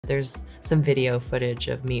there's some video footage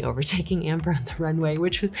of me overtaking Amber on the runway,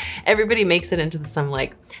 which was, everybody makes it into some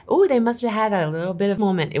like, oh, they must have had a little bit of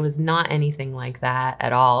moment. It was not anything like that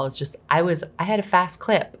at all. It's just, I had a fast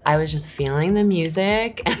clip. I was just feeling the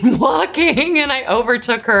music and walking, and I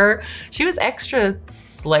overtook her. She was extra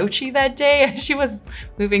slouchy that day. She was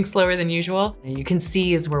moving slower than usual. And you can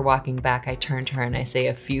see as we're walking back, I turn to her and I say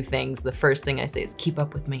a few things. The first thing I say is, keep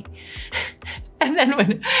up with me.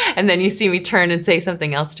 And then you see me turn and say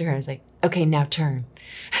something else to her. I was like, okay, now turn.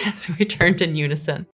 So we turned in unison.